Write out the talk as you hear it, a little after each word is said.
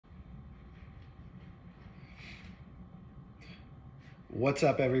What's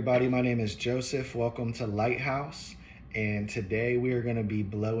up, everybody? My name is Joseph. Welcome to Lighthouse. And today we are going to be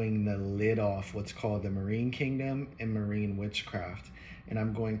blowing the lid off what's called the Marine Kingdom and Marine Witchcraft. And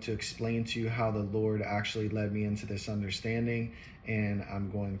I'm going to explain to you how the Lord actually led me into this understanding. And I'm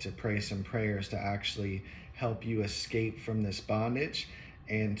going to pray some prayers to actually help you escape from this bondage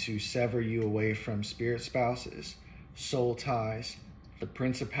and to sever you away from spirit spouses, soul ties, the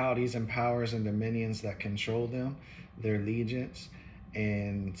principalities and powers and dominions that control them, their legions.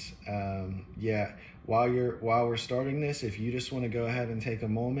 And while we're starting this, if you just want to go ahead and take a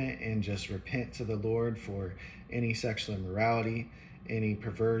moment and just repent to the Lord for any sexual immorality, any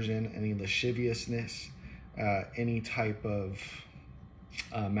perversion, any lasciviousness, any type of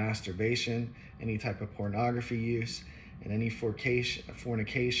masturbation, any type of pornography use, and any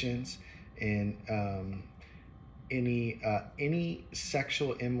fornications, and any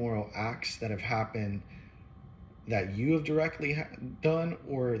sexual immoral acts that have happened that you have directly done,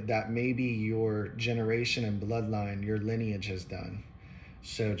 or that maybe your generation and bloodline, your lineage has done.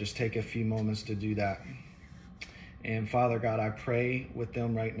 So just take a few moments to do that. And Father God, I pray with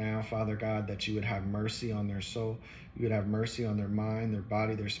them right now, Father God, that you would have mercy on their soul. You would have mercy on their mind, their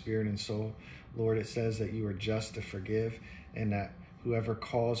body, their spirit, and soul. Lord, it says that you are just to forgive, and that whoever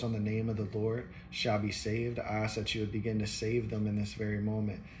calls on the name of the Lord shall be saved. I ask that you would begin to save them in this very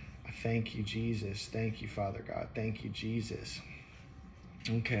moment. Thank you, Jesus. Thank you, Father God. Thank you, Jesus.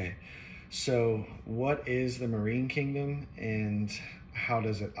 Okay, so what is the Marine Kingdom and how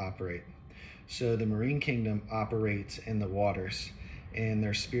does it operate? So the Marine Kingdom operates in the waters, and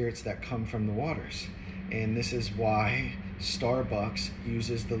they're spirits that come from the waters. And this is why Starbucks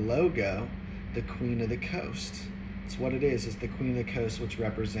uses the logo, the Queen of the Coast. It's what it is. It's the Queen of the Coast, which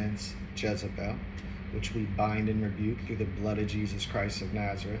represents Jezebel, which we bind and rebuke through the blood of Jesus Christ of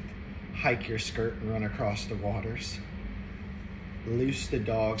Nazareth. Hike your skirt and run across the waters. Loose the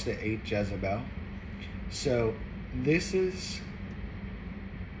dogs that ate Jezebel. So this is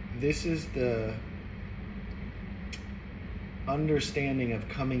the understanding of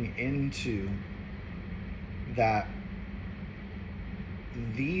coming into that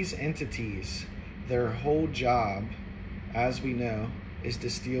these entities, their whole job, as we know, is to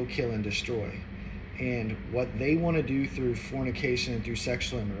steal, kill, and destroy. And what they want to do through fornication and through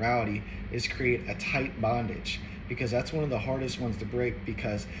sexual immorality is create a tight bondage, because that's one of the hardest ones to break.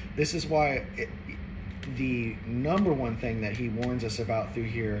 Because this is why the number one thing that he warns us about through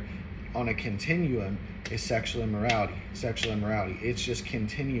here on a continuum is sexual immorality. Sexual immorality. It's just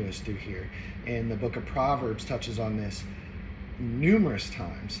continuous through here. And the book of Proverbs touches on this numerous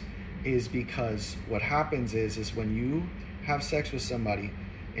times, is because what happens is when you have sex with somebody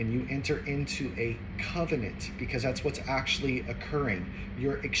and you enter into a covenant, because that's what's actually occurring.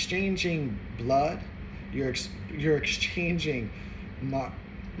 You're exchanging blood, you're exchanging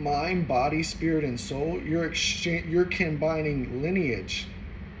mind, body, spirit, and soul. You're combining lineage.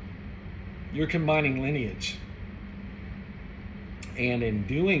 You're combining lineage. And in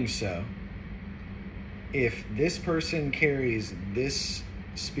doing so, if this person carries this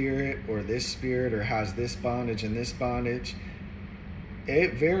spirit or has this bondage and this bondage,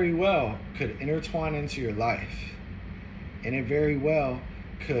 it very well could intertwine into your life, and it very well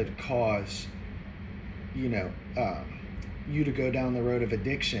could cause you to go down the road of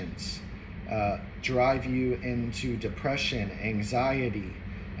addictions, drive you into depression, anxiety,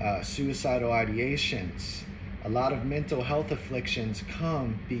 suicidal ideations. A lot of mental health afflictions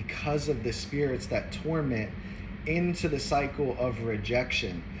come because of the spirits that torment into the cycle of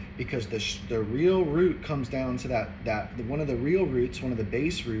rejection. Because the real root comes down to that one of the real roots, one of the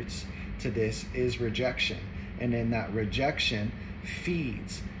base roots to this is rejection. And then that rejection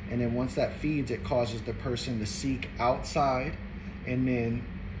feeds. And then once that feeds, it causes the person to seek outside. And then,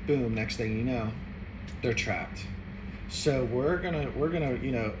 boom, next thing you know, they're trapped. So we're gonna,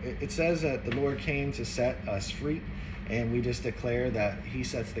 it says that the Lord came to set us free. And we just declare that he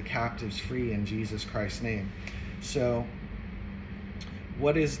sets the captives free in Jesus Christ's name. So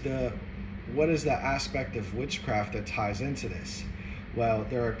what is the aspect of witchcraft that ties into this? Well,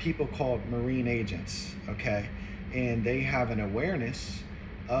 there are people called marine agents, okay? And they have an awareness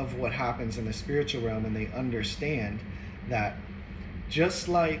of what happens in the spiritual realm, and they understand that just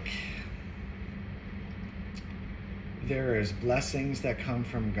like there is blessings that come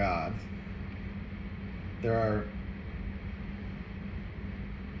from God, there are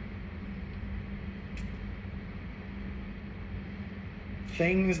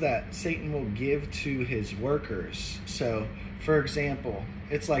things that Satan will give to his workers. So, for example,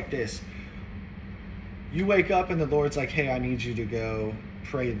 it's like this. You wake up and the Lord's like, hey, I need you to go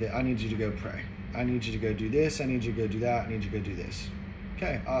pray. I need you to go pray. I need you to go do this. I need you to go do that. I need you to go do this.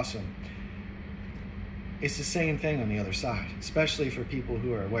 Okay, awesome. It's the same thing on the other side, especially for people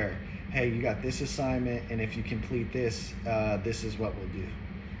who are aware. Hey, you got this assignment, and if you complete this, this is what we'll do.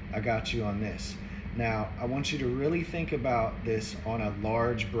 I got you on this. Now, I want you to really think about this on a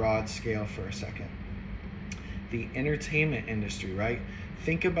large, broad scale for a second. The entertainment industry, right?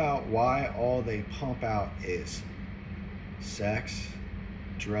 Think about why all they pump out is sex,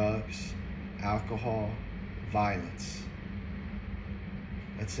 drugs, alcohol, violence.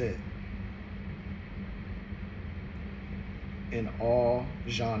 That's it. In all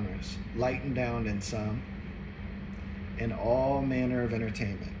genres, lightened down in some, in all manner of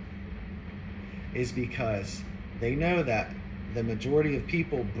entertainment, is because they know that the majority of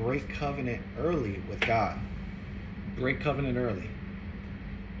people break covenant early with God. Break covenant early.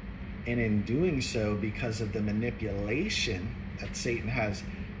 And in doing so, because of the manipulation that Satan has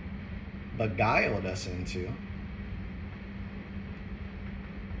beguiled us into,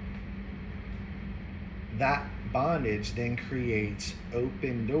 that bondage then creates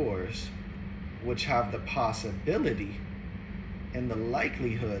open doors which have the possibility and the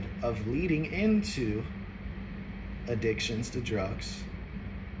likelihood of leading into addictions to drugs,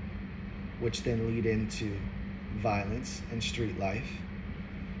 which then lead into violence and street life,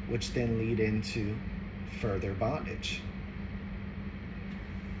 which then lead into further bondage.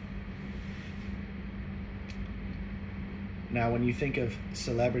 Now, when you think of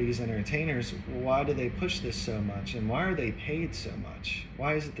celebrities and entertainers, why do they push this so much? And why are they paid so much?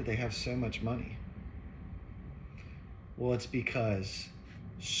 Why is it that they have so much money? Well, it's because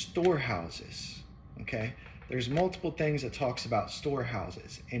storehouses, okay? There's multiple things that talks about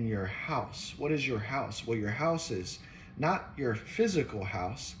storehouses. In your house, what is your house? Well, your house is not your physical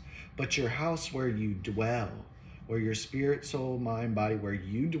house, but your house where you dwell, where your spirit, soul, mind, body, where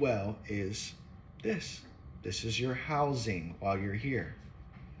you dwell is this. This is your housing while you're here.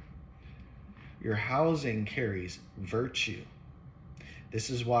 Your housing carries virtue.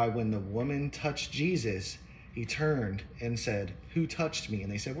 This is why when the woman touched Jesus, he turned and said, "Who touched me?"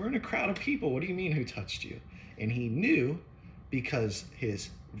 And they said, "We're in a crowd of people. What do you mean, who touched you?" And he knew because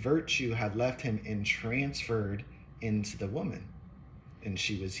his virtue had left him and transferred into the woman. And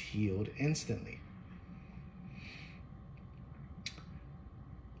she was healed instantly.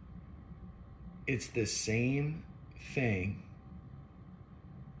 It's the same thing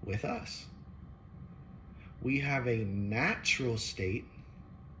with us. We have a natural state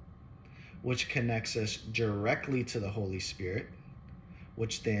which connects us directly to the Holy Spirit,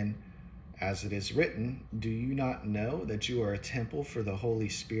 which then, as it is written, do you not know that you are a temple for the Holy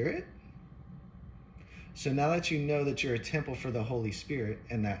Spirit? So now that you know that you're a temple for the Holy Spirit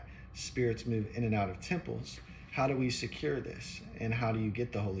and that spirits move in and out of temples, how do we secure this? And how do you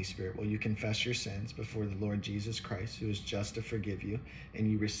get the Holy Spirit? Well, you confess your sins before the Lord Jesus Christ, who is just to forgive you,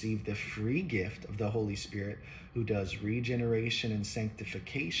 and you receive the free gift of the Holy Spirit, who does regeneration and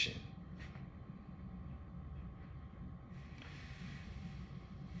sanctification.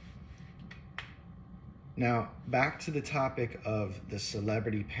 Now, back to the topic of the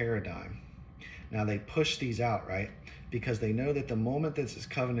celebrity paradigm. Now, they push these out, right? Because they know that the moment that this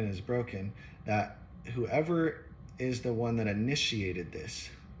covenant is broken, that whoever is the one that initiated this,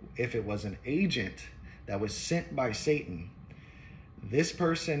 if it was an agent that was sent by Satan, this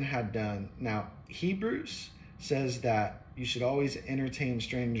person had done. Now, Hebrews says that you should always entertain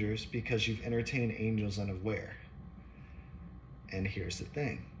strangers because you've entertained angels unaware. And here's the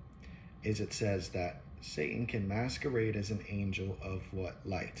thing, is it says that Satan can masquerade as an angel of what?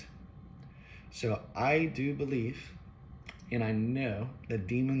 Light. So I do believe, and I know that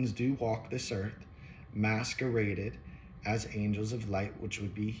demons do walk this earth masqueraded as angels of light, which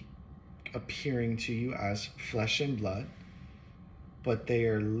would be appearing to you as flesh and blood, but they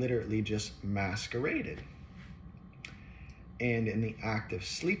are literally just masqueraded. And in the act of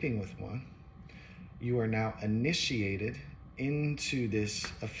sleeping with one, you are now initiated into this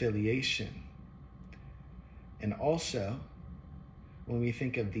affiliation. And also, when we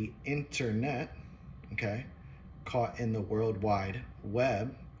think of the internet, okay, caught in the World Wide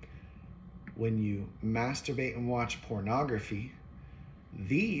Web, when you masturbate and watch pornography,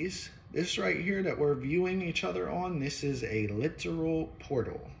 this right here that we're viewing each other on, this is a literal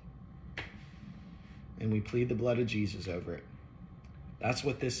portal. And we plead the blood of Jesus over it. That's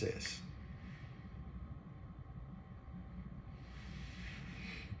what this is.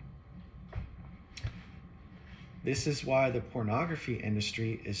 This is why the pornography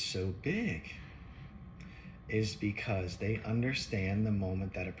industry is so big, is because they understand the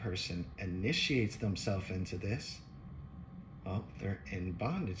moment that a person initiates themselves into this, well, they're in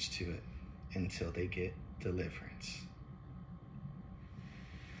bondage to it until they get deliverance.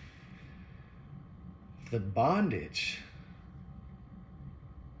 The bondage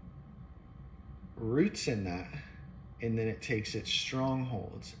roots in that, and then it takes its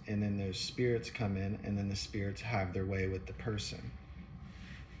strongholds, and then those spirits come in, and then the spirits have their way with the person.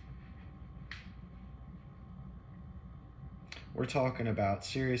 We're talking about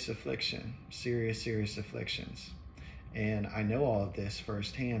serious affliction, serious afflictions. And I know all of this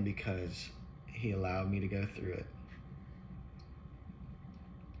firsthand because he allowed me to go through it.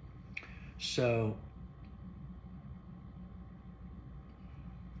 So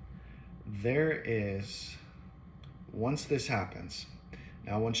there is, once this happens,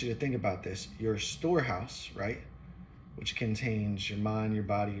 now I want you to think about this. Your storehouse, right? Which contains your mind, your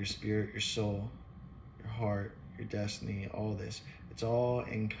body, your spirit, your soul, your heart, your destiny, all this. It's all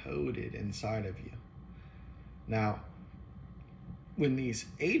encoded inside of you. Now, when these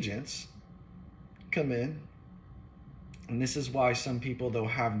agents come in, and this is why some people, they'll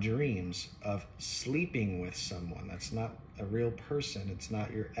have dreams of sleeping with someone. That's not a real person. It's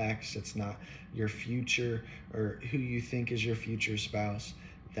not your ex. It's not your future or who you think is your future spouse.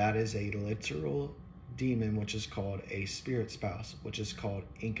 That is a literal demon, which is called a spirit spouse, which is called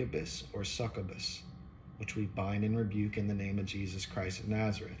incubus or succubus, which we bind and rebuke in the name of Jesus Christ of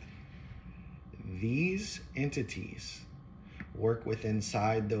Nazareth. These entities work with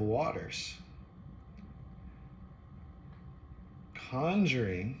inside the waters,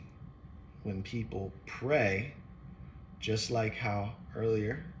 conjuring when people pray, just like how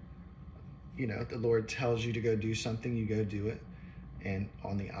earlier, the Lord tells you to go do something, you go do it. And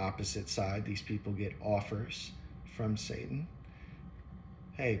on the opposite side, these people get offers from Satan.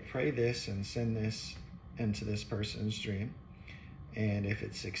 Hey, pray this and send this into this person's dream. And if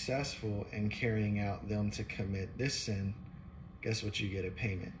it's successful in carrying out them to commit this sin, guess what? You get a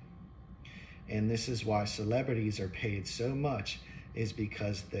payment. And this is why celebrities are paid so much, is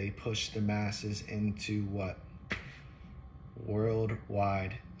because they push the masses into what?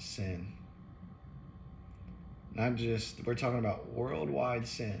 Worldwide sin. Not just, we're talking about worldwide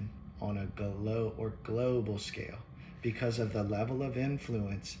sin on a global scale. Because of the level of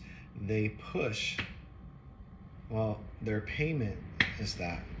influence they push, well, their payment is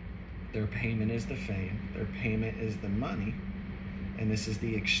that. Their payment is the fame. Their payment is the money. And this is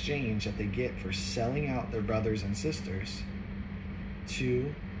the exchange that they get for selling out their brothers and sisters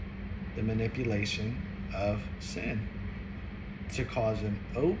to the manipulation of sin, to cause an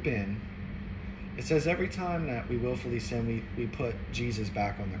open. It says every time that we willfully sin, we put Jesus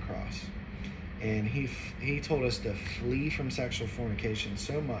back on the cross. And he told us to flee from sexual fornication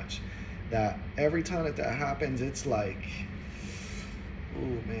so much that every time that happens, it's like,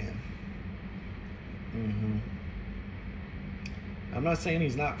 oh man. I'm not saying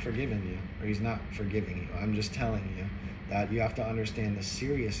he's not forgiving you or he's not forgiving you. I'm just telling you that you have to understand the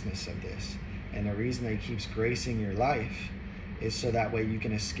seriousness of this. And the reason that he keeps gracing your life is so that way you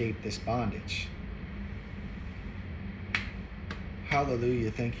can escape this bondage.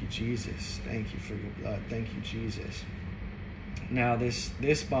 Hallelujah. Thank you, Jesus. Thank you for your blood. Thank you, Jesus. Now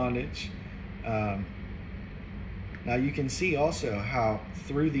this bondage, now you can see also how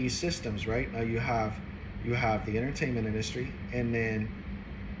through these systems, right? Now you have the entertainment industry, and then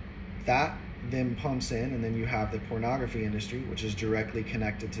that then pumps in, and then you have the pornography industry, which is directly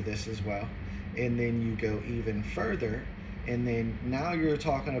connected to this as well. And then you go even further, and then now you're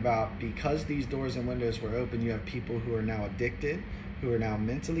talking about, because these doors and windows were open, you have people who are now addicted, who are now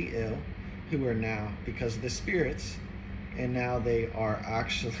mentally ill, who are now, because of the spirits, and now they are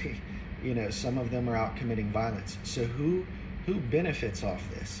actually, some of them are out committing violence. So who benefits off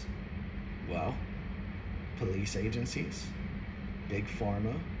this? Well, police agencies, big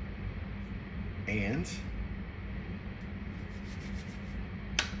pharma, and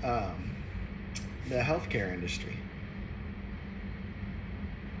the healthcare industry.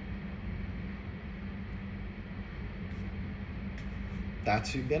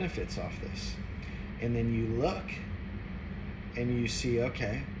 That's who benefits off this. And then you look and you see,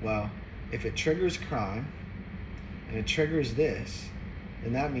 okay, well, if it triggers crime and it triggers this,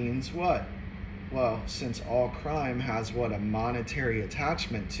 then that means what? Well, since all crime has what? A monetary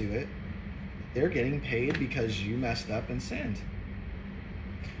attachment to it, they're getting paid because you messed up and sinned.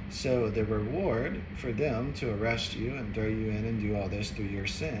 So the reward for them to arrest you and throw you in and do all this through your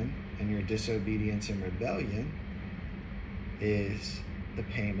sin and your disobedience and rebellion is the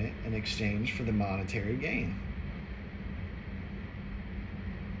payment in exchange for the monetary gain.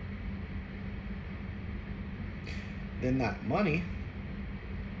 Then that money,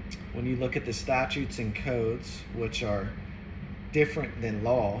 when you look at the statutes and codes, which are different than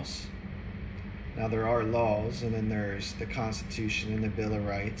laws. Now there are laws, and then there's the Constitution and the Bill of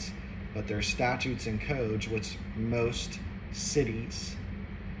Rights, but there's statutes and codes which most cities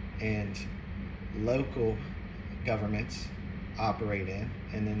and local governments operate in,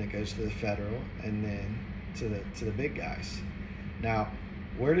 and then it goes to the federal, and then to the big guys. Now,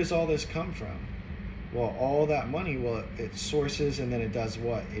 where does all this come from? Well, all that money, it sources, and then it does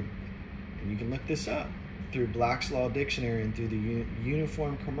what? And you can look this up through Black's Law Dictionary and through the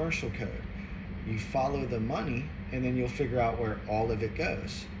Uniform Commercial Code. You follow the money, and then you'll figure out where all of it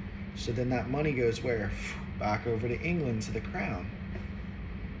goes. So then that money goes where? Back over to England, to the crown.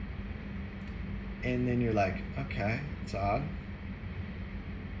 And then you're like, okay, it's odd.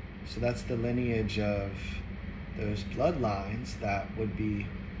 So that's the lineage of those bloodlines that would be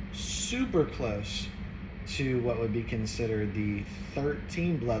super close to what would be considered the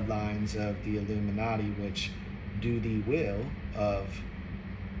 13 bloodlines of the Illuminati, which do the will of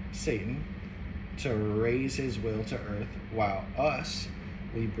Satan to raise his will to earth, while us,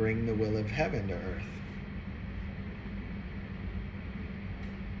 we bring the will of heaven to earth.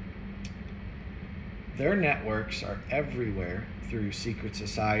 Their networks are everywhere through secret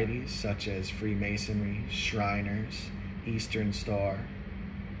societies such as Freemasonry, Shriners, Eastern Star,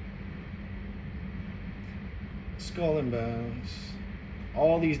 Skull and Bones,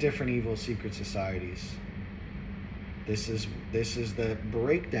 all these different evil secret societies. This is the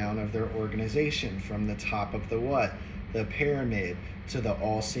breakdown of their organization from the top of the what? The pyramid to the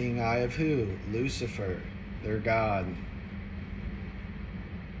all-seeing eye of who? Lucifer, their god.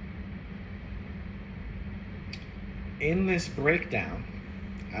 In this breakdown,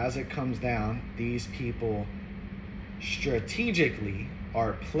 as it comes down, these people strategically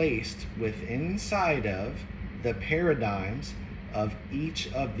are placed inside of the paradigms of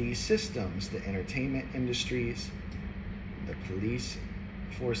each of these systems, the entertainment industries, the police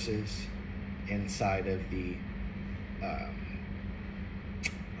forces, inside of the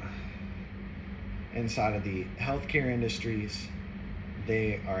healthcare industries.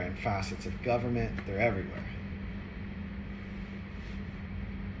 They are in facets of government. They're everywhere.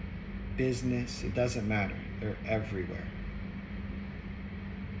 Business, it doesn't matter. They're everywhere.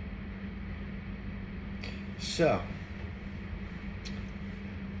 So,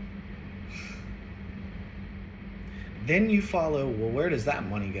 then you follow, well, where does that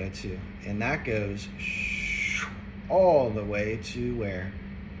money go to? And that goes all the way to where?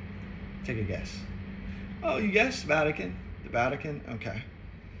 Take a guess. Oh, you guessed Vatican. The Vatican? Okay.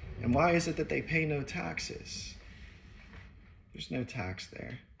 And why is it that they pay no taxes? There's no tax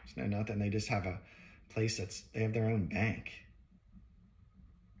there. There's no nothing. They just have a place they have their own bank.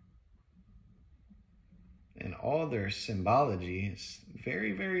 And all their symbology is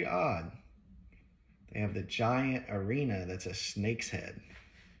very, very odd. They have the giant arena that's a snake's head.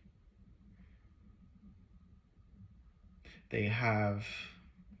 They have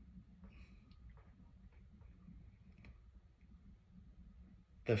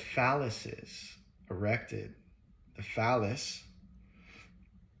the phalluses erected. The phallus,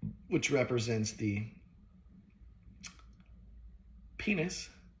 which represents the penis,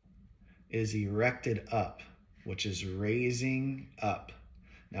 is erected up, which is raising up.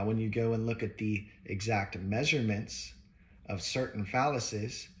 Now, when you go and look at the exact measurements of certain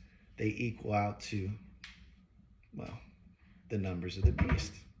phalluses, they equal out to, well, the numbers of the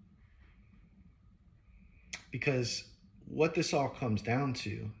beast. Because what this all comes down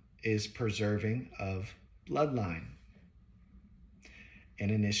to is preserving of bloodline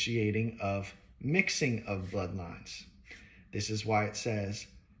and initiating of mixing of bloodlines. This is why it says,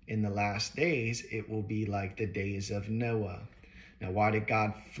 in the last days, it will be like the days of Noah. Now, why did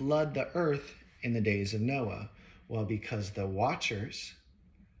God flood the earth in the days of Noah? Well, because the watchers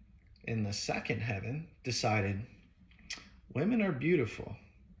in the second heaven decided, women are beautiful.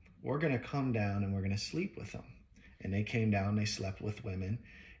 We're going to come down and we're going to sleep with them. And they came down, they slept with women,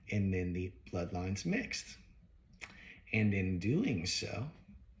 and then the bloodlines mixed. And in doing so,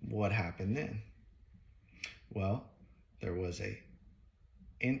 what happened then? Well, there was a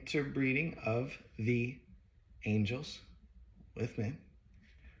interbreeding of the angels with men,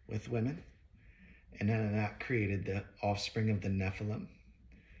 with women, and then that created the offspring of the Nephilim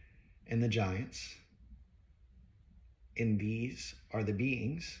and the giants. And these are the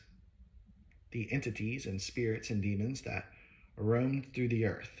beings, the entities and spirits and demons that roamed through the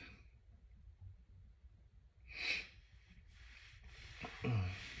earth.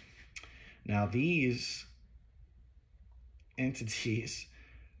 Now, these entities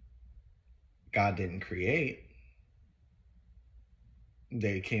God didn't create.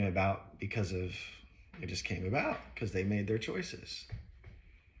 They came about they just came about because they made their choices.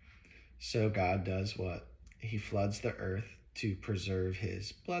 So God does what? He floods the earth to preserve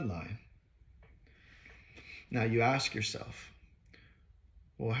his bloodline. Now you ask yourself,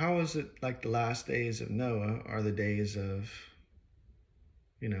 well, how is it like the last days of Noah are the days of,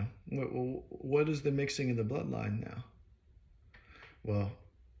 what is the mixing of the bloodline now? Well,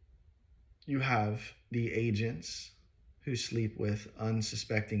 you have the agents who sleep with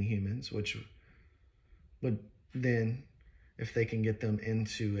unsuspecting humans, which would then, if they can get them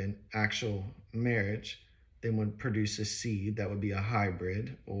into an actual marriage, then would produce a seed that would be a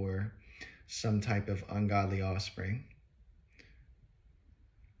hybrid or some type of ungodly offspring.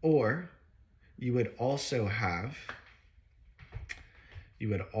 Or you would also have give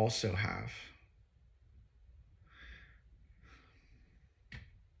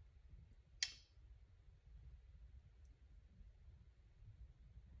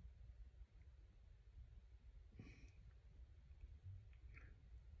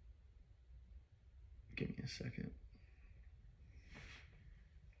me a second.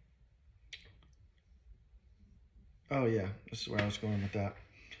 Oh yeah, this is where I was going with that.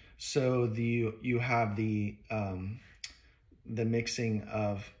 So you have the mixing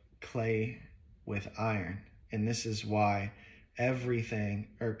of clay with iron, and this is why everything,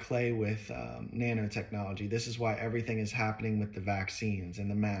 or clay with nanotechnology, this is why everything is happening with the vaccines and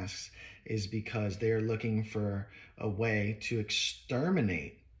the masks, is because they're looking for a way to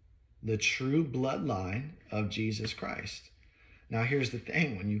exterminate the true bloodline of Jesus Christ. Now here's the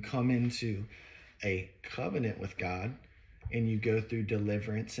thing, when you come into a covenant with God and you go through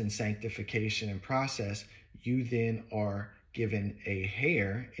deliverance and sanctification and process, you then are given a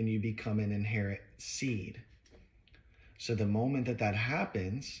heir and you become an inherit seed. So the moment that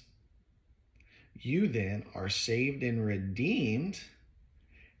happens, you then are saved and redeemed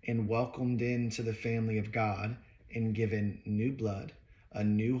and welcomed into the family of God and given new blood, a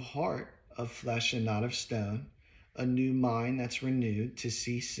new heart of flesh and not of stone, a new mind that's renewed to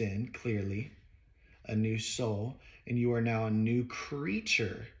see sin clearly, a new soul, and you are now a new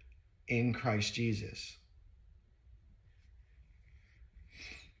creature in Christ Jesus.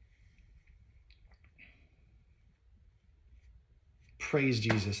 Praise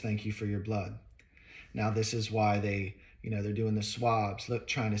Jesus. Thank you for your blood. Now this is why they're doing the swabs,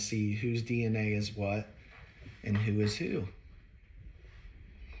 trying to see whose DNA is what and who is who.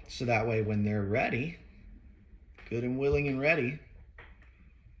 So that way when they're ready, good and willing and ready,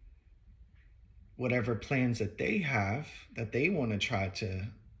 whatever plans that they have, that they want to try to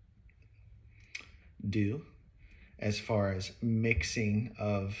do as far as mixing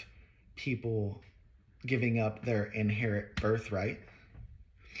of people giving up their inherent birthright.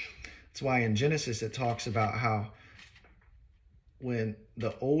 That's why in Genesis it talks about how when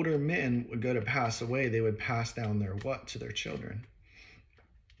the older men would go to pass away, they would pass down their what to their children?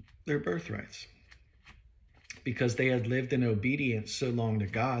 Their birthrights. Because they had lived in obedience so long to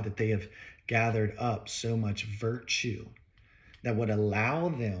God that they have gathered up so much virtue that would allow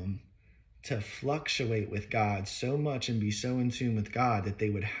them to fluctuate with God so much and be so in tune with God that they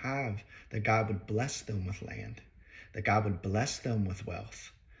would have, that God would bless them with land, that God would bless them with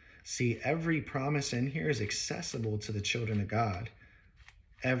wealth. See, every promise in here is accessible to the children of God.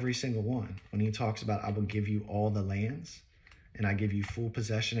 Every single one. When he talks about, I will give you all the lands, and I give you full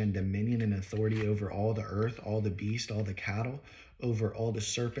possession and dominion and authority over all the earth, all the beasts, all the cattle, over all the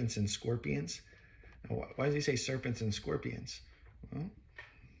serpents and scorpions. Now, why does he say serpents and scorpions? Well,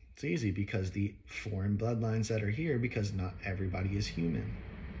 it's easy, because the foreign bloodlines that are here, because not everybody is human.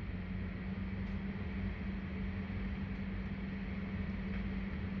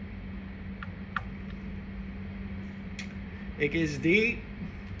 It gets deep.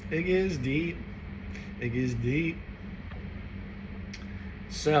 It gets deep. It gets deep.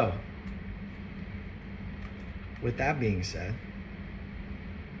 So, with that being said,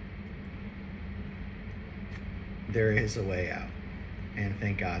 there is a way out. And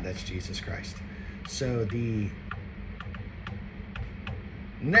thank God that's Jesus Christ. So the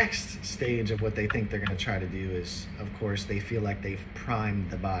next stage of what they think they're going to try to do is, of course, they feel like they've primed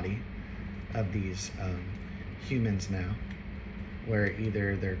the body of these humans now, where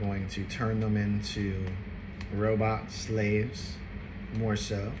either they're going to turn them into robot slaves, more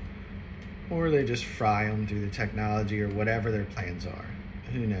so, or they just fry them through the technology or whatever their plans are.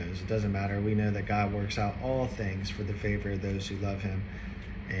 Who knows? It doesn't matter. We know that God works out all things for the favor of those who love him,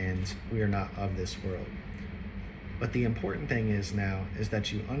 and we are not of this world. But the important thing is now is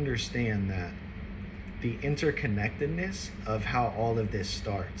that you understand that the interconnectedness of how all of this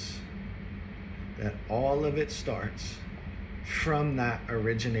starts, that all of it starts from that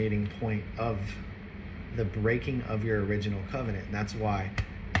originating point of the breaking of your original covenant. And that's why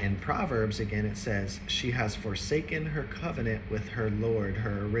In Proverbs, again, it says, she has forsaken her covenant with her Lord,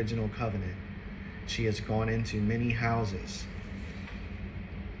 her original covenant. She has gone into many houses.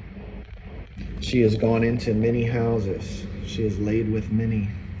 She has gone into many houses. She has laid with many.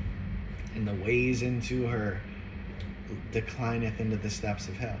 And the ways into her declineth into the steps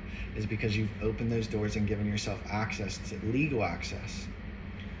of hell, is because you've opened those doors and given yourself access to legal access.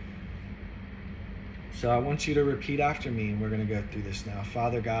 So I want you to repeat after me, and we're going to go through this now.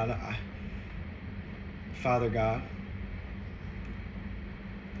 Father God,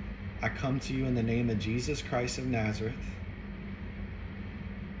 I come to you in the name of Jesus Christ of Nazareth,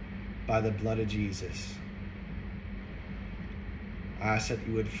 by the blood of Jesus. I ask that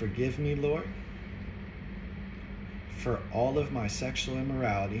you would forgive me, Lord, for all of my sexual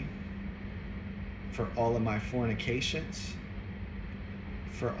immorality, for all of my fornications,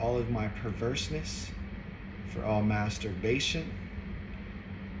 for all of my perverseness, for all masturbation,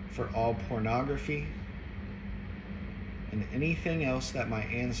 for all pornography, and anything else that my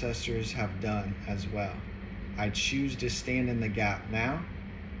ancestors have done as well. I choose to stand in the gap now,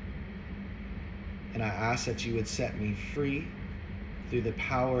 and I ask that you would set me free through the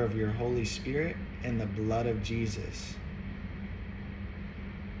power of your Holy Spirit and the blood of Jesus.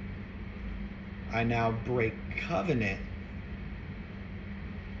 I now break covenant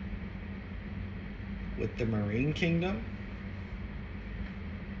with the marine kingdom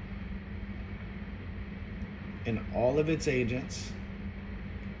and all of its agents.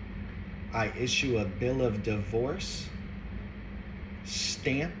 I issue a bill of divorce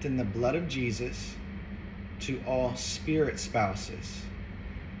stamped in the blood of Jesus to all spirit spouses.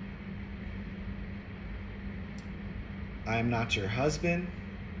 I am not your husband.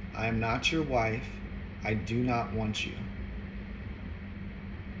 I am not your wife. I do not want you.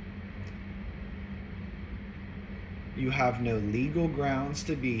 You have no legal grounds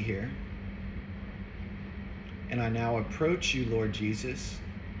to be here. And I now approach you, Lord Jesus,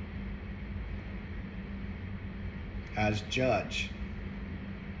 as judge.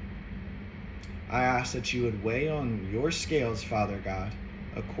 I ask that you would weigh on your scales, Father God,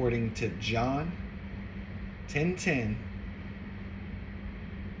 according to John 10:10,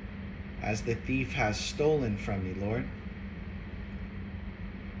 as the thief has stolen from me, Lord.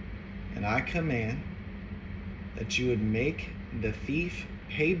 And I command that you would make the thief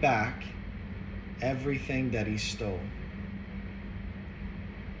pay back everything that he stole.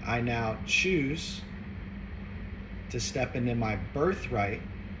 I now choose to step into my birthright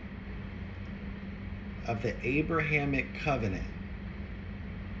of the Abrahamic covenant.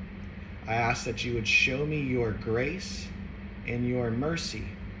 I ask that you would show me your grace and your mercy.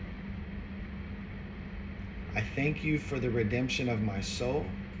 I thank you for the redemption of my soul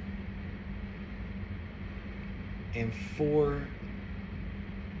and for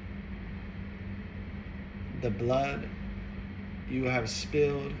the blood you have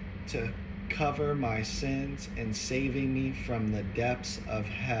spilled to cover my sins and saving me from the depths of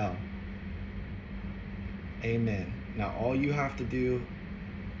hell. Amen. Now all you have to do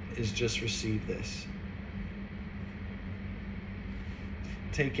is just receive this.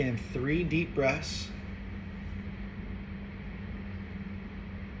 Take in 3 deep breaths.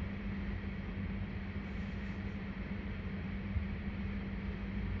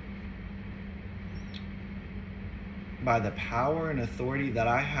 By the power and authority that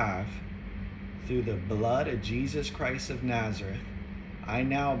I have through the blood of Jesus Christ of Nazareth, I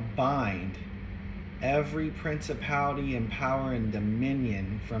now bind every principality and power and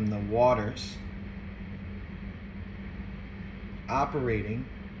dominion from the waters operating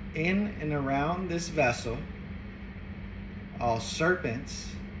in and around this vessel, all serpents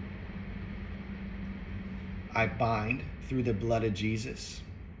I bind through the blood of Jesus.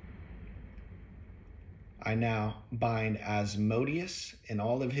 I now bind Asmodeus and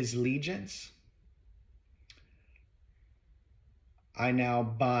all of his legions. I now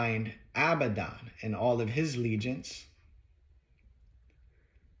bind Abaddon and all of his legions.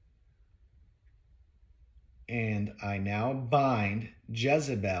 And I now bind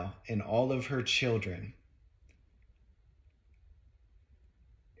Jezebel and all of her children.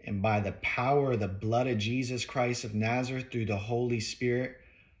 And by the power of the blood of Jesus Christ of Nazareth through the Holy Spirit,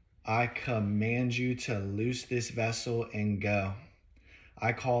 I command you to loose this vessel and go.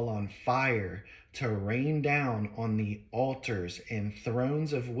 I call on fire to rain down on the altars and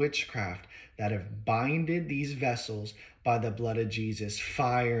thrones of witchcraft that have binded these vessels by the blood of Jesus.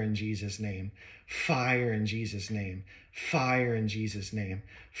 Fire in Jesus' name. Fire in Jesus' name. Fire in Jesus' name.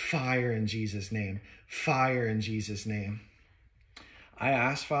 Fire in Jesus' name. Fire in Jesus' name. I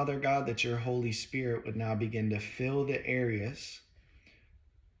ask, Father God, that your Holy Spirit would now begin to fill the areas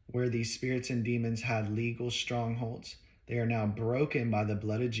where these spirits and demons had legal strongholds. They are now broken by the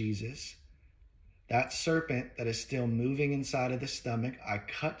blood of Jesus. That serpent that is still moving inside of the stomach, I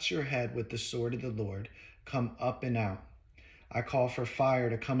cut your head with the sword of the Lord. Come up and out. I call for fire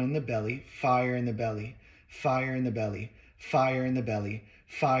to come in the belly, fire in the belly, fire in the belly, fire in the belly,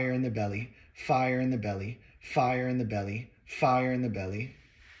 fire in the belly, fire in the belly, fire in the belly, fire in the belly.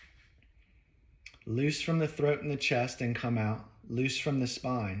 Loose from the throat and the chest and come out. Loose from the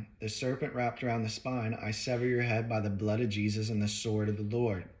spine. The serpent wrapped around the spine, I sever your head by the blood of Jesus and the sword of the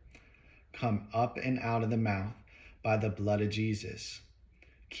Lord. Come up and out of the mouth by the blood of Jesus.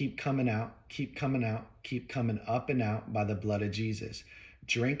 Keep coming out, keep coming out, keep coming up and out by the blood of Jesus.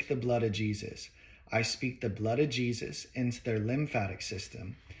 Drink the blood of Jesus. I speak the blood of Jesus into their lymphatic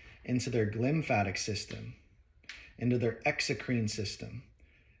system, into their glymphatic system, into their exocrine system,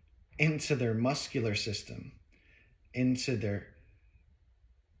 into their muscular system, into their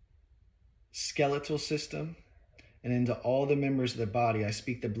skeletal system, and into all the members of the body. I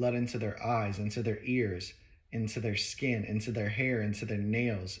speak the blood into their eyes, into their ears, into their skin, into their hair, into their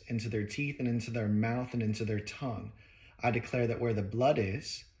nails, into their teeth, and into their mouth, and into their tongue. I declare that where the blood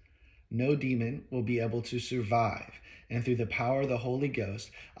is, no demon will be able to survive. And through the power of the Holy Ghost,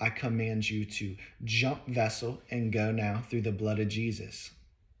 I command you to jump vessel and go now through the blood of Jesus.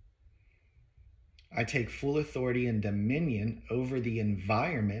 I take full authority and dominion over the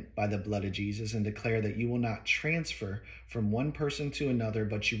environment by the blood of Jesus and declare that you will not transfer from one person to another,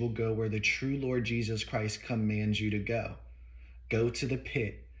 but you will go where the true Lord Jesus Christ commands you to go. Go to the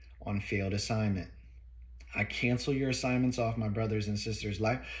pit on failed assignment. I cancel your assignments off my brothers and sisters'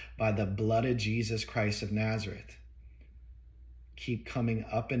 life by the blood of Jesus Christ of Nazareth. Keep coming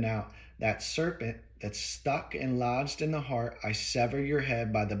up and out. That serpent that's stuck and lodged in the heart, I sever your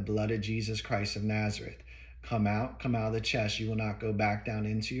head by the blood of Jesus Christ of Nazareth. Come out of the chest. You will not go back down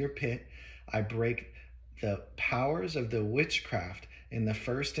into your pit. I break the powers of the witchcraft in the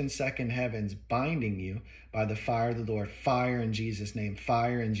first and second heavens, binding you by the fire of the Lord. Fire in Jesus' name.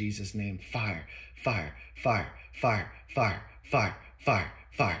 Fire in Jesus' name. Fire, fire, fire, fire, fire, fire, fire,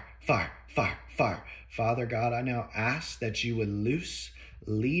 fire, fire, fire, fire. Father God, I now ask that you would loose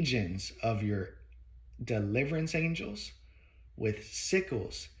legions of your deliverance angels with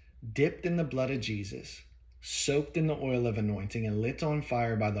sickles dipped in the blood of Jesus, soaked in the oil of anointing and lit on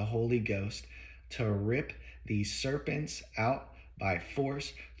fire by the Holy Ghost to rip these serpents out by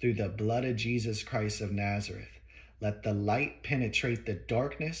force through the blood of Jesus Christ of Nazareth. Let the light penetrate the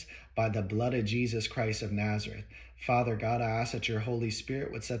darkness by the blood of Jesus Christ of Nazareth. Father God, I ask that your Holy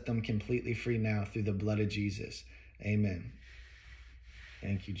Spirit would set them completely free now through the blood of Jesus. Amen.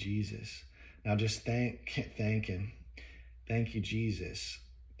 Thank you, Jesus. Now just thank him. Thank you, Jesus.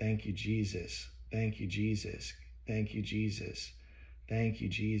 Thank you, Jesus. Thank you, Jesus. Thank you, Jesus. Thank you,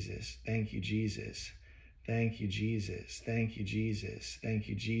 Jesus. Thank you, Jesus. Thank you, Jesus. Thank you, Jesus. Thank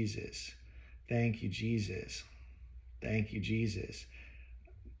you, Jesus. Thank you, Jesus. Thank you, Jesus.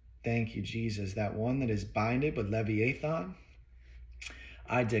 Thank you, Jesus. That one that is binded with Leviathan,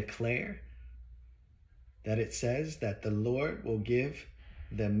 I declare that it says that the Lord will give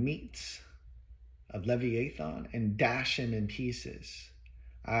the meats of Leviathan and dash him in pieces.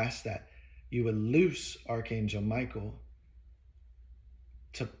 I ask that you would loose Archangel Michael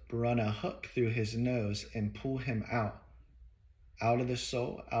to run a hook through his nose and pull him out of the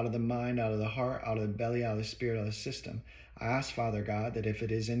soul, out of the mind, out of the heart, out of the belly, out of the spirit, out of the system. I ask, Father God, that if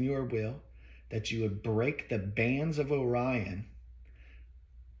it is in your will, that you would break the bands of Orion,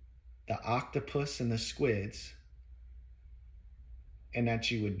 the octopus and the squids, and that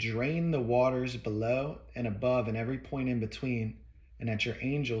you would drain the waters below and above and every point in between, and that your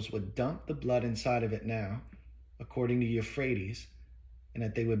angels would dump the blood inside of it now, according to Euphrates, and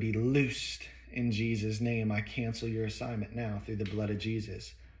that they would be loosed in Jesus' name. I cancel your assignment now through the blood of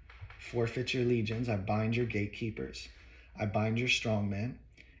Jesus. Forfeit your legions. I bind your gatekeepers. I bind your strongmen.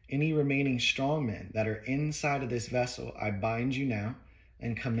 Any remaining strongmen that are inside of this vessel, I bind you now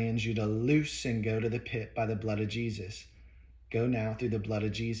and command you to loose and go to the pit by the blood of Jesus. Go now through the blood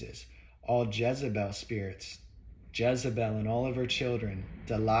of Jesus. All Jezebel spirits, Jezebel and all of her children,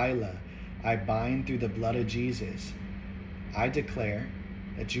 Delilah, I bind through the blood of Jesus. I declare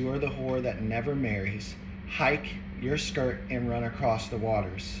that you are the whore that never marries. Hike your skirt and run across the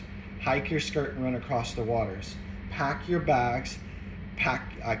waters. Hike your skirt and run across the waters. Pack your bags.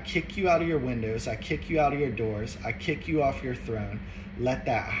 I kick you out of your windows. I kick you out of your doors. I kick you off your throne. Let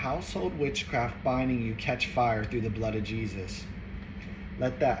that household witchcraft binding you catch fire through the blood of Jesus.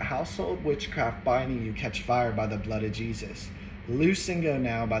 Let that household witchcraft binding you catch fire by the blood of Jesus. Loose and go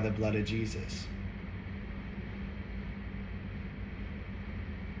now by the blood of Jesus.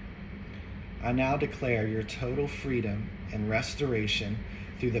 I now declare your total freedom and restoration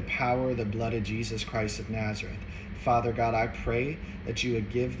through the power of the blood of Jesus Christ of Nazareth. Father God, I pray that you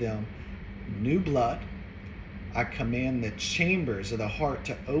would give them new blood. I command the chambers of the heart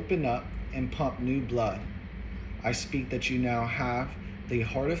to open up and pump new blood. I speak that you now have the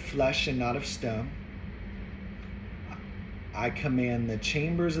heart of flesh and not of stone. I command the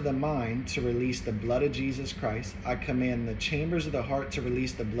chambers of the mind to release the blood of Jesus Christ. I command the chambers of the heart to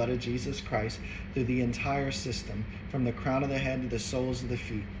release the blood of Jesus Christ through the entire system, from the crown of the head to the soles of the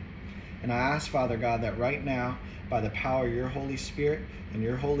feet. And I ask, Father God, that right now, by the power of your Holy Spirit and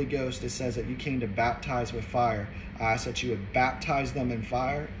your Holy Ghost, it says that you came to baptize with fire. I ask that you would baptize them in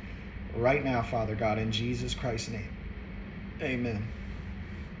fire right now, Father God, in Jesus Christ's name. Amen.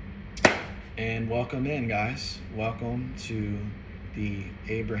 And welcome in, guys. Welcome to the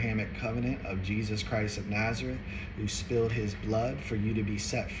Abrahamic covenant of Jesus Christ of Nazareth, who spilled his blood for you to be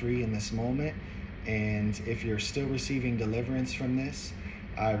set free in this moment. And if you're still receiving deliverance from this,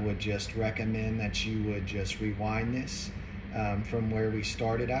 I would just recommend that you would just rewind this from where we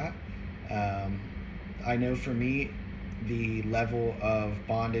started at. I know for me, the level of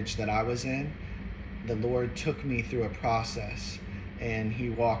bondage that I was in, the Lord took me through a process and he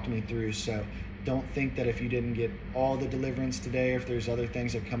walked me through. So don't think that if you didn't get all the deliverance today, or if there's other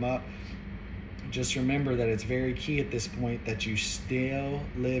things that come up, just remember that it's very key at this point that you still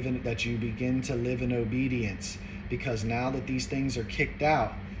live in, that you begin to live in obedience, because now that these things are kicked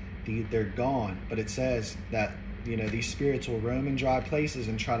out, they're gone. But it says that, you know, these spirits will roam in dry places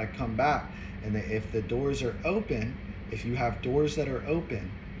and try to come back. And that if the doors are open, if you have doors that are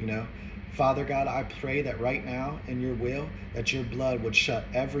open, you know, Father God, I pray that right now in your will, that your blood would shut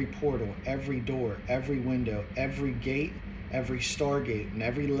every portal, every door, every window, every gate, every stargate, and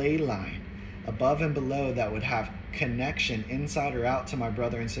every ley line above and below that would have connection inside or out to my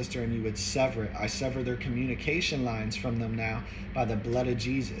brother and sister, and you would sever it. I sever their communication lines from them now by the blood of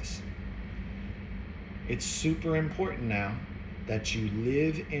Jesus. It's super important now that you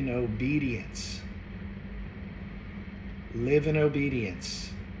live in obedience. Live in obedience.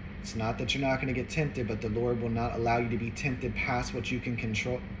 It's not that you're not going to get tempted, but the Lord will not allow you to be tempted past what you can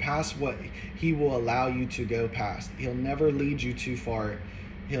control, past what he will allow you to go past. He'll never lead you too far.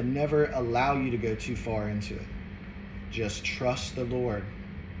 He'll never allow you to go too far into it. Just trust the Lord.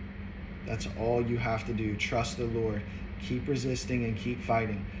 That's all you have to do. Trust the Lord. Keep resisting and keep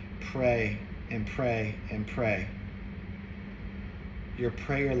fighting. Pray and pray and pray. Your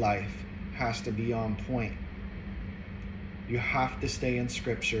prayer life has to be on point. You have to stay in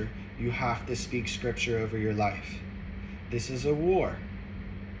Scripture. You have to speak Scripture over your life. This is a war.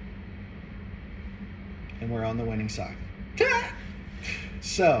 And we're on the winning side.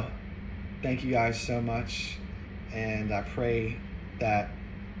 So, thank you guys so much. And I pray that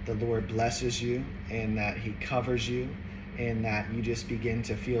the Lord blesses you and that he covers you and that you just begin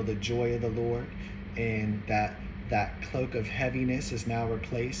to feel the joy of the Lord, and that cloak of heaviness is now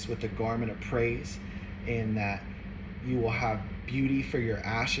replaced with the garment of praise, and that you will have beauty for your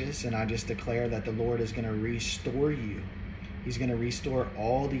ashes. And I just declare that the Lord is going to restore you. He's going to restore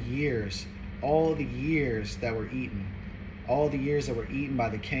all the years that were eaten, all the years that were eaten by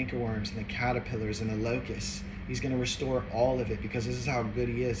the cankerworms and the caterpillars and the locusts. He's going to restore all of it, because this is how good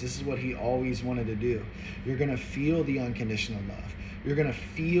he is. This is what he always wanted to do. You're going to feel the unconditional love. You're going to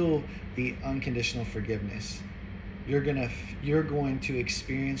feel the unconditional forgiveness. You're going to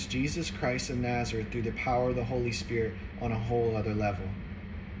experience Jesus Christ of Nazareth through the power of the Holy Spirit on a whole other level.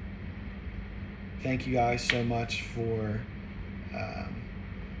 Thank you guys so much for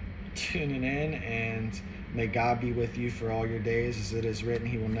tuning in, and may God be with you for all your days. As it is written,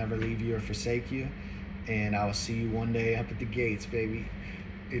 he will never leave you or forsake you. And I will see you one day up at the gates, baby.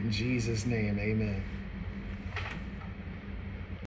 In Jesus' name, amen.